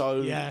kit,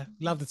 so Yeah,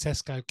 love the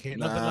Tesco kit.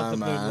 Love nah, the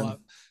blue and white man.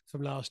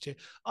 from last year.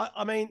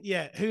 I mean,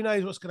 yeah, who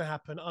knows what's going to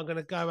happen? I'm going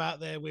to go out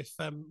there with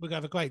we're going to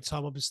have a great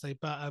time, obviously,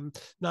 but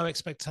no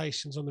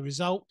expectations on the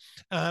result,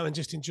 and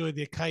just enjoy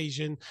the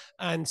occasion.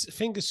 And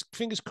fingers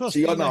crossed.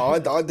 See, I You know,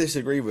 know, I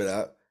disagree with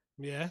that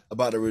yeah,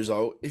 about the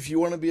result. If you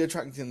want to be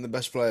attracting the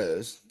best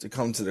players to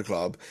come to the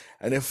club,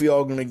 and if we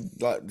are going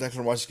to, like,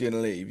 Declan Rice is going to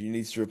leave, you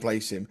need to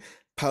replace him.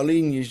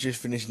 Paulinho's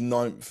just finished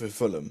ninth for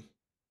Fulham.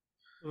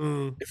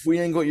 mm. If we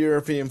ain't got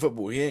European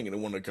football, he ain't going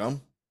to want to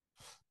come.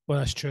 Well,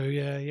 that's true.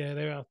 Yeah, yeah,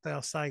 they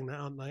are saying that,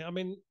 aren't they? I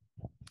mean,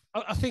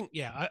 I think,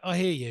 yeah, I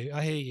hear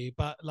you,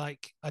 but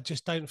like, I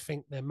just don't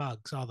think they're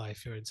mugs, are they,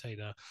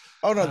 Fiorentina?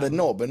 Oh no, they're Um,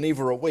 not, but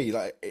neither are we.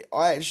 Like,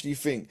 I actually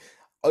think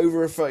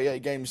over a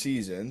 38 game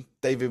season,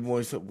 David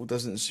Moyes football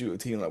doesn't suit a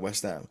team like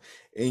West Ham.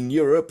 In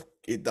Europe,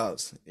 it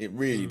does. It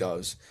really mm.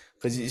 does.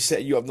 Because it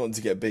set you up not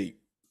to get beat.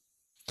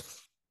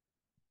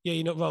 Yeah,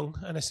 you're not wrong.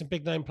 And there's some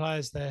big name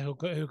players there who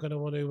are going to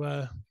want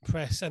to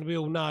press. And we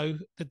all know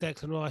that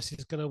Declan Rice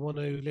is going to want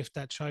to lift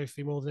that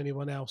trophy more than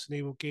anyone else. And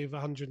he will give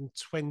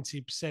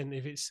 120%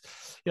 if it's,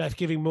 you know, if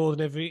giving more than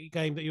every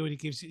game that he already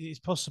gives is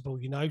possible,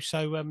 you know.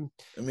 So, I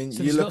mean,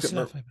 so there's lots in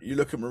our favour. You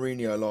look at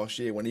Mourinho last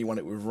year when he won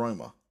it with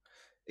Roma.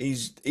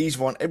 He's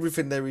won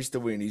everything there is to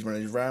win. He's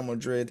managed Real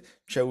Madrid,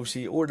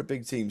 Chelsea, all the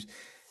big teams.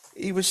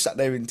 He was sat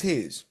there in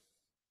tears.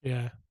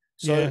 Yeah.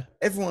 So Yeah.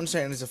 everyone's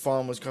saying it's a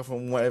Farmers Cup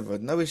and whatever.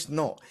 No, it's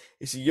not.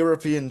 It's a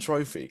European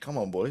trophy. Come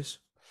on, boys.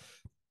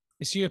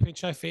 It's a European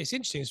trophy. It's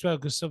interesting as well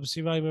because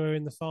obviously Roma are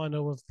in the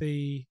final of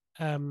the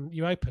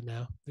Europa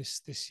now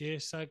this year,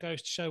 so it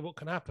goes to show what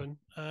can happen.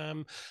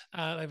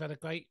 They've had a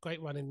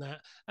great run in that.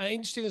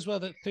 Interesting as well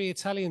that three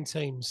Italian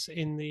teams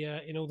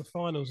in all the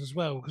finals as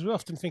well, because we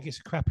often think it's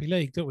a crappy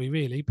league, don't we?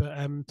 Really, but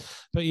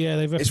yeah,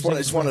 they've represented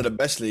It's one well. of the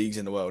best leagues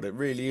in the world. It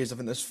really is. I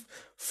think there's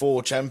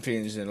four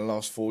champions in the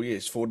last 4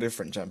 years, four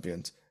different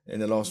champions in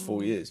the last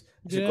 4 years.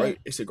 Yeah,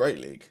 It's a great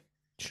league.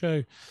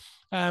 true.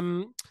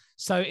 Um,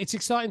 so it's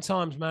exciting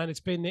times, man.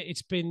 It's been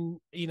it's been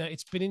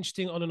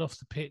interesting on and off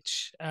the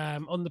pitch.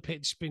 On the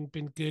pitch, been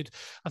good.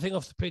 I think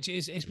off the pitch,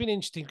 it's been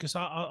interesting because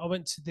I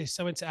went to this.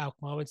 I went to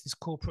Alkmaar. I went to this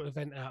corporate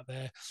event out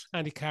there.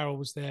 Andy Carroll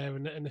was there,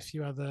 and a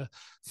few other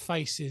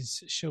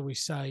faces, shall we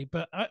say?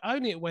 But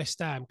only at West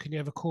Ham can you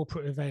have a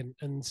corporate event,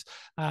 and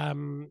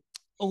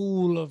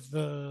all of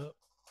the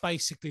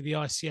basically the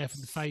ICF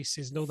and the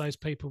faces and all those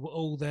people were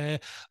all there,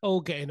 all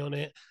getting on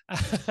it.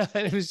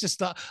 And it was just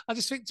like, I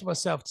just think to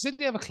myself, does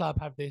any other club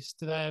have this?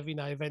 Do they have,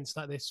 events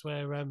like this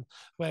where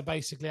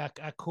basically our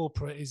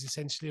corporate is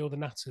essentially all the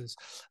nutters?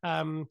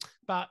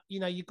 But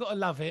you've got to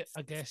love it,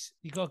 I guess.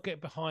 You got to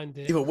get behind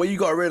it. Yeah, but what you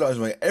got to realise,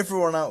 mate,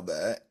 everyone out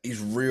there is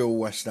real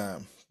West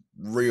Ham.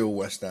 Real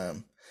West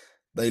Ham.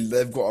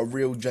 They've got a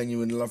real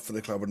genuine love for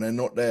the club, and they're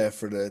not there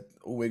for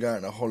we're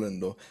going to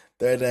Holland, or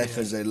they're there Yeah.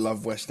 because they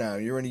love West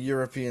Ham. You're in a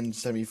European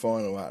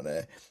semi-final out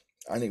there,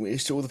 and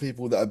it's all the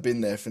people that have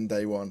been there from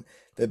day one.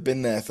 They've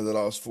been there for the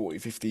last 40,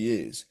 50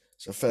 years.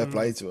 So fair Mm.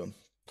 play to them.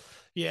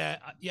 Yeah,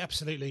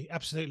 absolutely.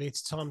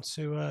 It's time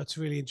to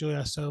really enjoy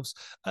ourselves.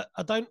 I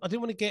didn't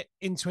want to get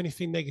into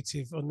anything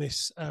negative on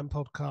this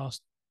podcast.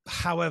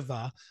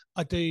 However,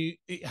 I do.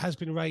 It has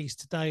been raised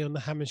today on the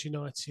Hammers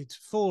United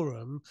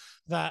forum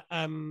that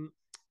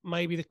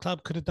maybe the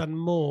club could have done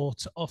more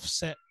to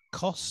offset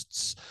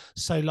costs.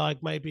 So,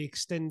 like maybe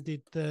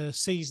extended the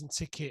season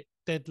ticket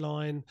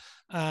deadline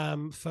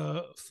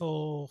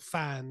for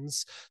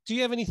fans. Do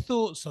you have any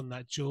thoughts on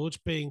that,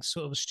 George? Being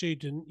sort of a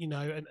student,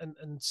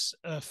 and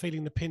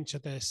feeling the pinch, I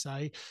dare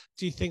say.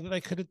 Do you think that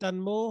they could have done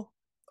more?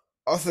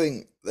 I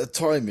think the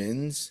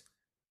timings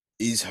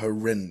is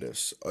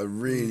horrendous. I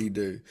Mm, really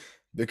do.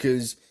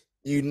 Because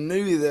you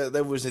knew that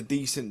there was a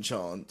decent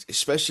chance,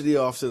 especially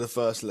after the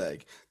first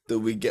leg, that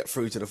we'd get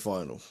through to the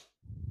final.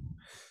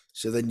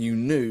 So then you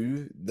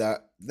knew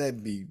that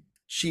there'd be,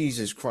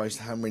 Jesus Christ,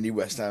 how many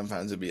West Ham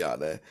fans would be out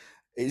there?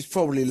 It's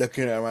probably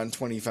looking at around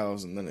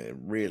 20,000, isn't it?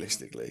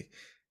 Realistically.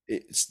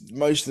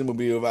 Most of them will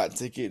be without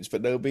tickets,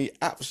 but there'll be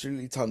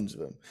absolutely tons of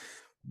them.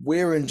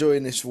 We're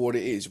enjoying this for what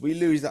it is. We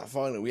lose that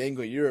final, we ain't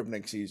got Europe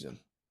next season.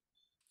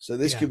 So Yeah.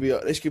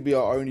 this could be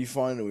our only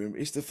final.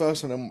 It's the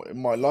first one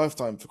in my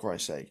lifetime, for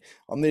Christ's sake.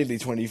 I'm nearly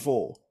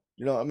 24.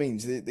 You know what I mean?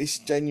 So this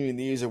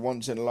genuinely is a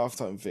once in a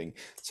lifetime thing.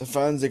 So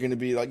fans are going to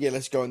be like, yeah,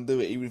 let's go and do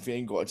it, even if you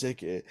ain't got a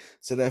ticket.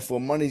 So therefore,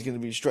 money's going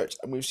to be stretched,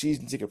 and with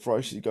season ticket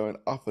prices going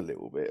up a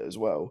little bit as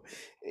well,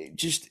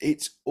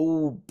 it's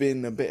all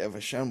been a bit of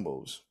a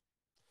shambles.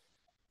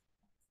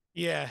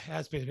 Yeah, it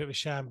has been a bit of a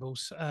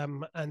shambles.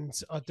 And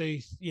I do,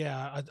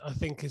 yeah, I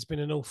think there's been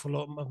an awful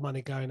lot of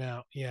money going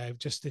out. Yeah,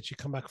 just that you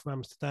come back from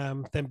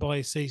Amsterdam, then buy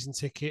a season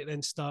ticket,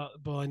 then start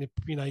buying,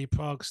 your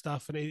Prague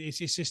stuff. And it's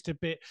just a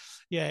bit,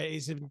 yeah,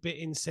 it's a bit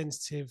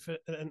insensitive.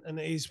 And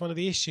it is one of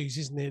the issues,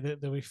 isn't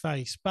it, that we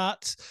face.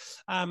 But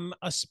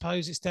I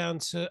suppose it's down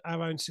to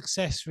our own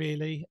success,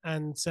 really.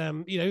 And,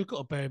 we've got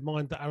to bear in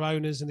mind that our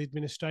owners and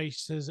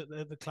administrators at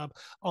the club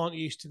aren't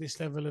used to this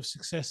level of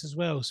success as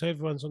well. So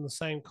everyone's on the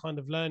same kind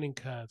of learning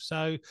curve.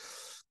 So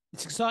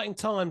it's exciting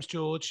times,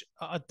 George.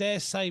 I dare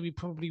say we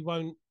probably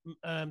won't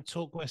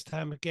talk West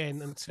Ham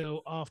again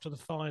until after the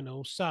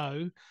final.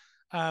 So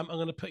I'm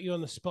going to put you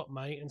on the spot,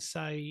 mate, and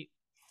say,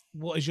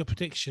 what is your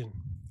prediction?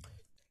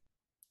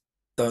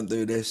 Don't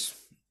do this.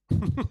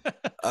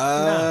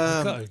 No, I've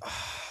got Um, to.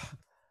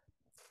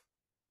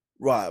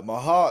 right, my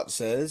heart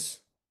says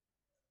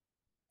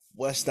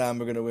West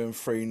Ham are going to win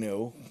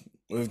 3-0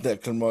 with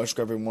Declan Rice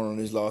grabbing one on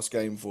his last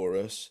game for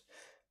us,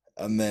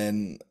 and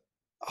then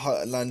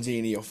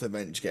Lanzini off the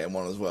bench getting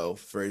one as well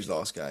for his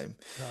last game.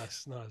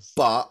 Nice, nice.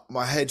 But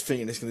my head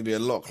thinking it's going to be a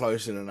lot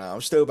closer than that.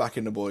 I'm still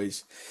backing the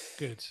boys.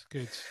 Good,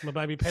 good. My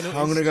baby I'm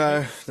going penalties. to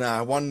go,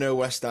 1-0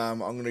 West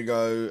Ham. I'm going to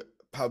go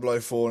Pablo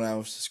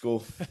Fornals to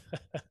score.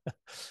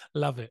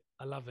 Love it.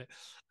 I love it.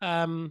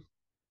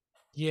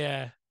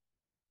 Yeah,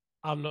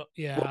 I'm not.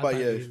 Yeah, What I about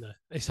don't you? really know.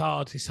 It's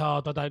hard. It's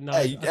hard. I don't know.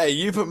 Hey,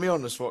 you put me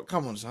on the spot.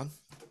 Come on, son.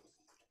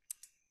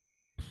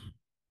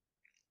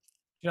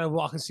 You know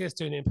what? I can see us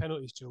doing it in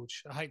penalties,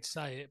 George. I hate to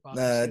say it, but I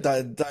can Nah, see us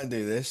doing don't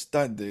do this.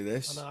 Don't do I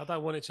this. know I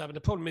don't want it to happen.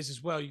 The problem is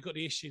as well, you've got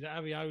the issue that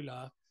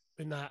Ariola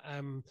in that I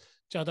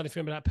don't know if you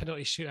remember that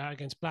penalty shootout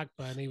against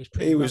Blackburn, he was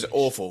pretty He was rubbish.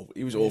 awful.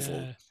 He was awful.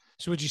 Yeah.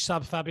 So would you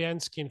sub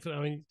Fabianski? I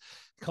mean,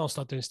 you can't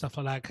start doing stuff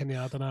like that, can you?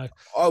 I don't know.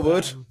 I But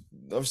would.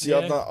 Obviously,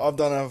 yeah, I've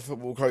done a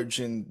football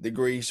coaching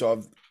degree,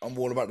 so I'm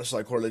all about the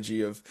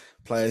psychology of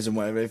players and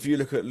whatever. If you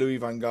look at Louis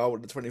van Gaal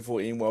at the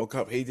 2014 World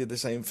Cup, he did the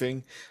same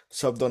thing.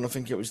 Subbed on, I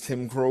think it was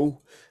Tim Krul,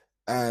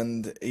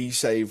 and he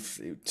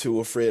saved two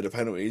or three of the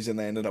penalties, and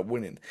they ended up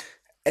winning.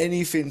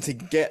 Anything to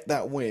get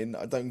that win,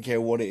 I don't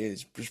care what it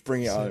is, just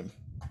bring it that's it. home.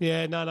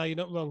 Yeah, no, you're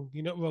not wrong.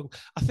 You're not wrong.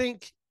 I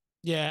think,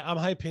 yeah, I'm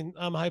hoping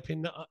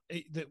that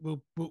that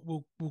we'll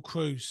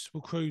cruise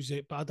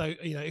it. But I don't,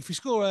 if we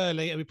score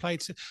early and if we played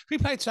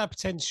to our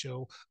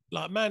potential,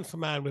 like man for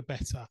man, we're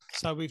better.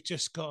 So we've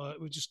just got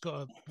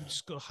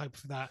to hope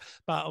for that.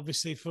 But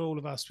obviously, for all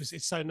of us,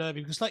 it's so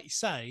nervy because, like you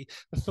say,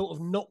 the thought of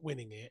not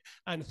winning it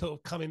and the thought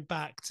of coming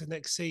back to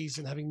next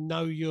season having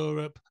no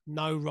Europe,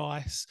 no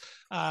Rice,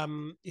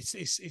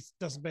 it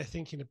doesn't bear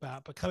thinking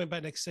about. But coming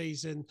back next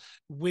season,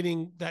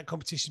 winning that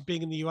competition,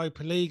 being in the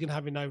Europa League and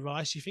having no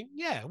Rice, you think,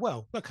 yeah,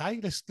 well, okay,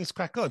 let's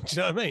crack on. Do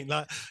you know what I mean?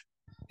 Like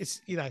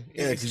it's Yeah,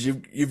 it's because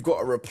you've got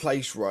to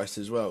replace Rice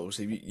as well.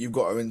 So you've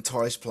got to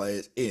entice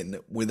players in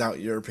without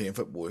European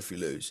football if you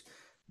lose.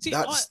 see,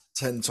 I That's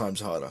 10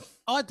 times harder.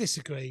 I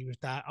disagree with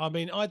that. I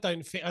mean, I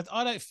don't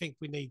think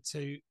we need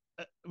to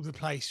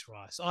replace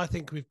Rice. I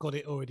think we've got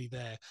it already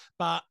there,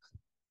 but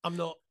I'm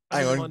not. I'm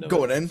Hang in the on,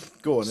 go on minority. then.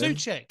 Go on then.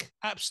 Suchek,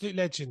 absolute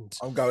legend.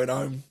 I'm going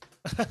home.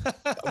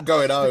 I'm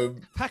going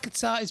home.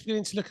 Paquetá is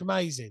beginning to look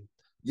amazing.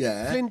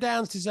 Yeah, Flynn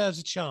Downs deserves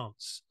a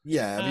chance.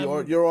 yeah. But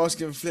Um, you're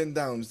asking Flynn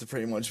Downs to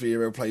pretty much be a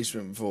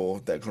replacement for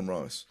Declan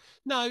Rice.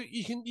 no,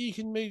 you can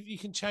move, you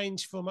can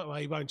change format. Well,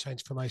 he won't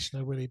change formation,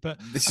 though, will he? But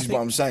This I is what think,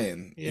 I'm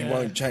saying. He yeah,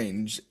 won't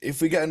change.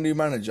 If we get a new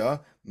manager,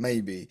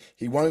 maybe.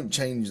 He won't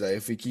change there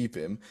if we keep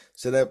him.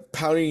 So that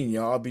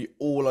Paulinho, I'll be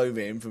all over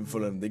him from mm,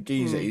 Fulham. The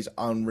geezer mm, is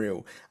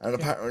unreal. And yeah,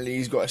 apparently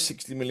he's got a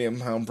 £60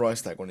 million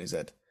price tag on his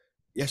head.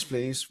 Yes,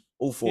 please.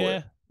 All for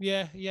it.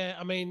 yeah.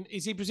 I mean,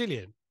 is he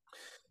Brazilian?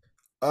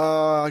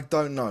 I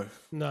don't know.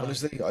 No.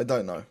 Honestly, I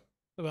don't know.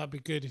 Well, that'd be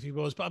good if he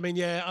was. But I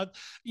mean, I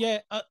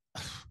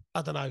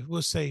don't know.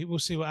 We'll see. We'll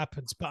see what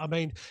happens. But I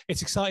mean,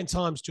 it's exciting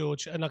times,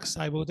 George. And like I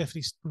say, we'll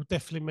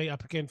definitely meet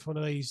up again for one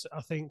of these.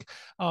 I think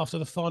after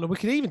the final, we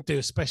could even do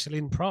a special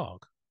in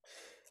Prague.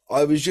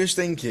 I was just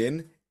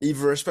thinking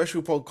either a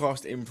special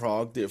podcast in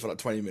Prague, do it for like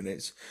 20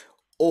 minutes,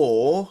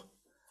 or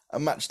a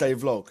match day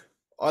vlog.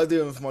 I do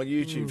them for my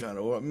YouTube Mm,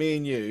 channel. Me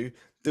and you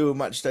do a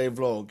match day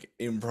vlog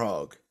in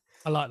Prague.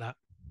 I like that.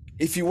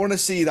 If you want to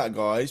see that,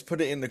 guys,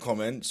 put it in the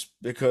comments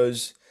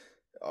because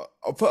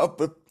I'll put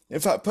up, in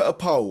fact, put a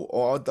poll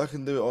or I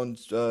can do it on,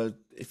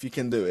 if you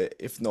can do it.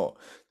 If not,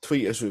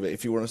 tweet us with it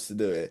if you want us to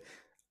do it.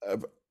 A,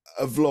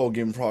 a vlog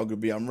in Prague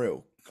would be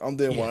unreal. I'm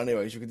doing Yeah, one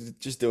anyway, so you could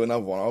just do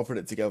another one. I'll put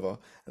it together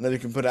and then we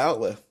can put it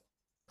out there.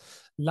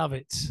 love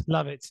it,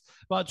 love it.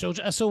 Right, George.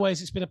 As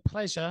always, it's been a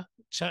pleasure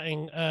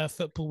chatting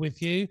football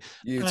with you.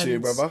 You too,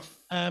 And brother.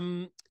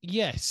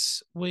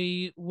 yes,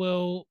 we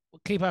will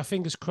keep our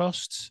fingers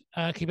crossed,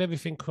 keep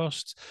everything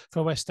crossed for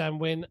a West Ham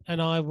win,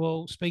 and I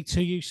will speak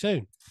to you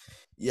soon.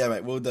 Yeah,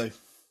 mate, we'll do.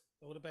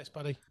 All the best,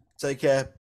 buddy. Take care.